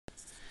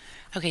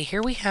Okay,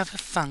 here we have a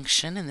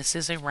function, and this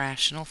is a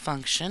rational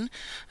function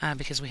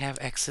because we have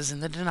x's in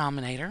the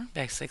denominator,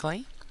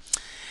 basically.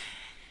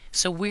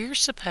 So we're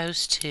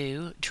supposed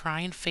to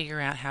try and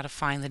figure out how to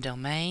find the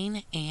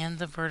domain and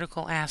the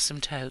vertical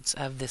asymptotes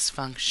of this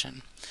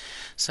function.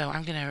 So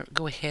I'm going to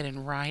go ahead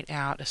and write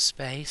out a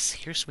space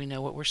here so we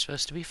know what we're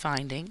supposed to be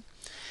finding.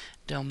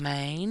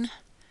 Domain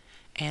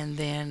and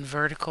then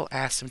vertical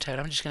asymptote.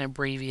 I'm just going to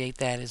abbreviate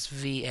that as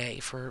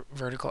VA for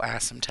vertical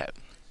asymptote.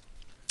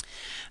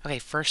 Okay,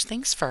 first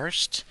things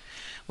first,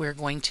 we're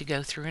going to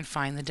go through and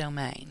find the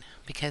domain.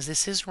 Because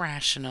this is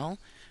rational,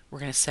 we're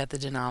going to set the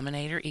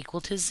denominator equal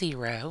to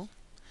 0,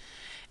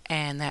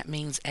 and that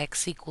means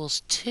x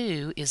equals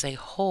 2 is a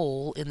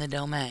hole in the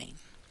domain.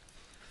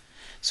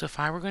 So if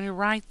I were going to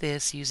write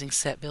this using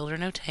set builder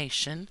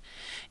notation,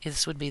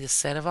 this would be the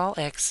set of all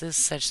x's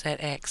such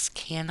that x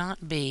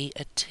cannot be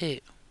a 2.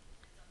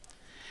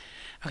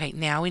 Okay,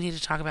 now we need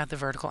to talk about the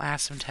vertical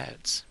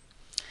asymptotes.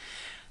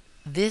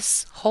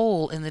 This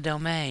hole in the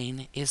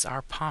domain is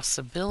our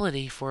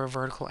possibility for a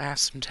vertical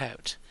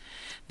asymptote.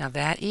 Now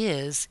that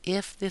is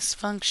if this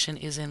function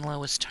is in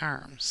lowest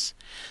terms.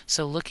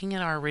 So looking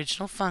at our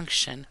original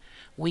function,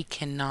 we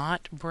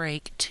cannot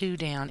break 2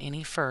 down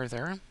any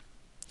further,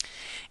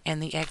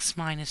 and the x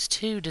minus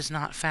 2 does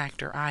not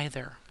factor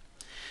either.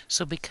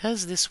 So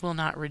because this will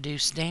not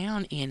reduce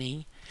down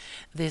any,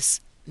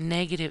 this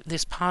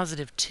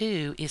positive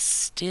 2 is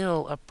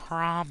still a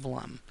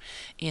problem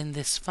in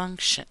this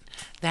function.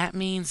 That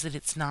means that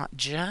it's not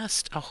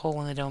just a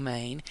hole in the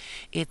domain,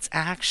 it's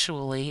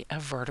actually a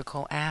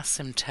vertical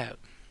asymptote.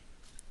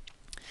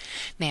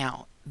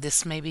 Now,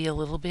 this may be a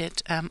little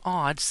bit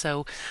odd,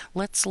 so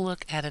let's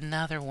look at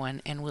another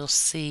one and we'll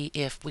see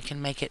if we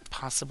can make it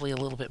possibly a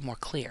little bit more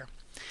clear.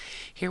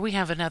 Here we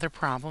have another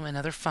problem,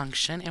 another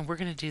function, and we're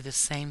going to do the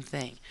same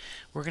thing.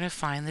 We're going to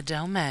find the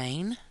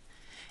domain,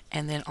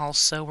 and then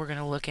also we're going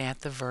to look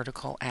at the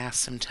vertical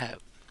asymptote.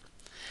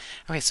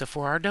 Okay, so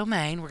for our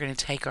domain, we're going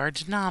to take our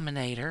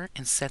denominator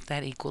and set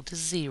that equal to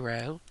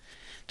 0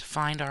 to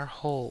find our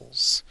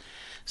holes.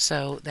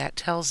 So that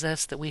tells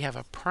us that we have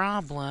a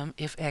problem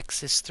if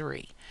x is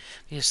 3,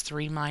 because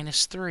 3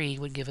 minus 3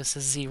 would give us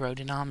a 0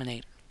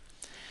 denominator.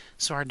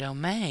 So our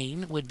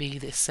domain would be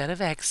the set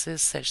of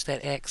x's such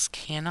that x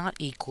cannot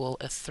equal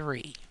a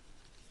 3.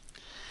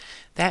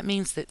 That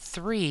means that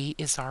 3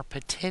 is our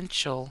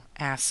potential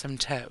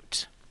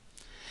asymptote.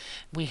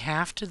 We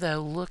have to,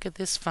 though, look at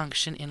this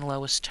function in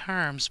lowest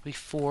terms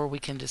before we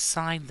can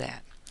decide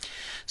that.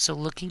 So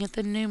looking at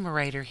the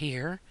numerator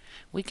here,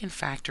 we can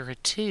factor a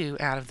 2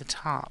 out of the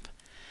top.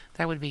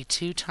 That would be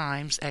 2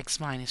 times x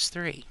minus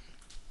 3.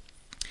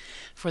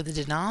 For the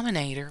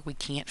denominator, we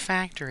can't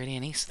factor it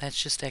any, so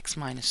that's just x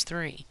minus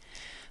 3.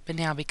 But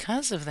now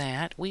because of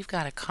that, we've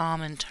got a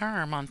common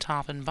term on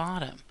top and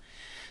bottom.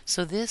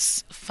 So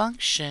this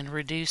function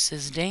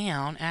reduces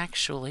down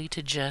actually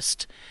to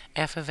just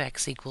f of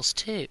x equals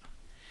 2.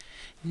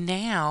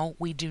 Now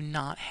we do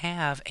not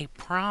have a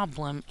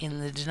problem in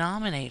the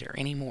denominator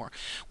anymore.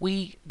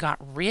 We got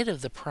rid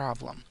of the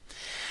problem.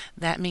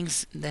 That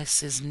means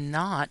this is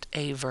not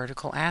a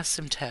vertical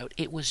asymptote.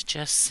 It was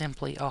just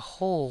simply a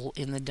hole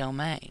in the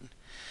domain.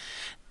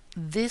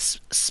 This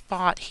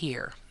spot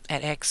here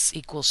at x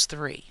equals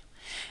 3,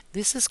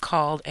 this is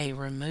called a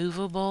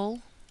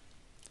removable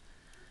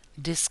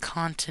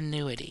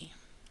discontinuity.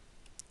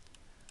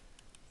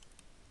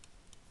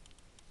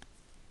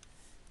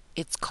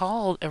 It's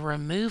called a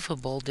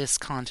removable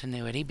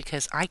discontinuity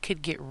because I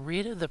could get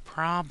rid of the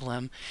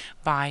problem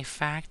by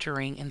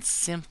factoring and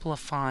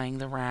simplifying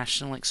the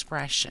rational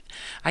expression.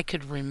 I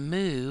could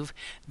remove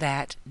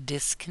that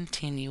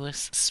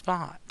discontinuous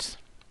spot.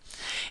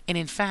 And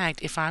in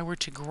fact, if I were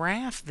to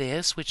graph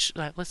this, which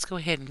let's go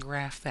ahead and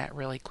graph that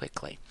really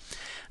quickly.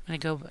 I'm going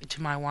to go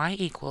to my y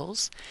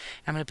equals.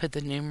 I'm going to put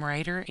the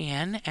numerator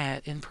in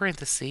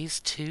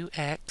parentheses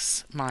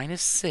 2x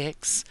minus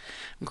 6.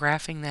 I'm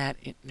graphing that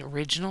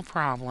original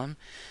problem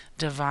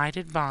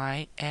divided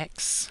by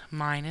x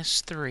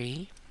minus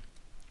 3.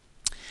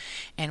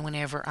 And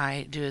whenever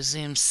I do a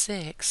zoom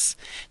 6,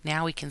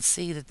 now we can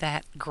see that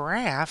that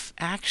graph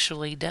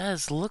actually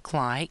does look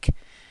like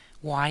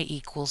y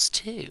equals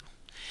 2.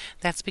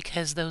 That's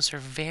because those are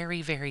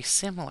very, very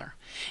similar.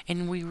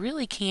 And we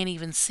really can't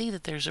even see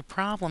that there's a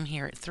problem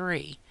here at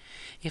 3.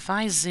 If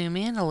I zoom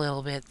in a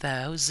little bit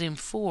though, zoom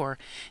 4,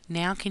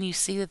 now can you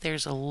see that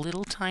there's a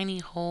little tiny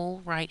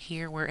hole right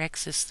here where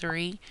x is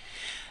 3?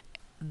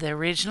 The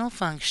original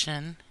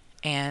function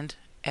and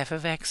f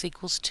of x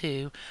equals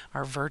 2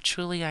 are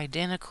virtually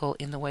identical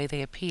in the way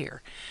they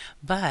appear.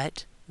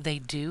 But they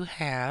do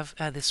have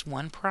this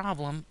one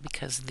problem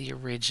because of the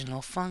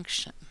original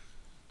function.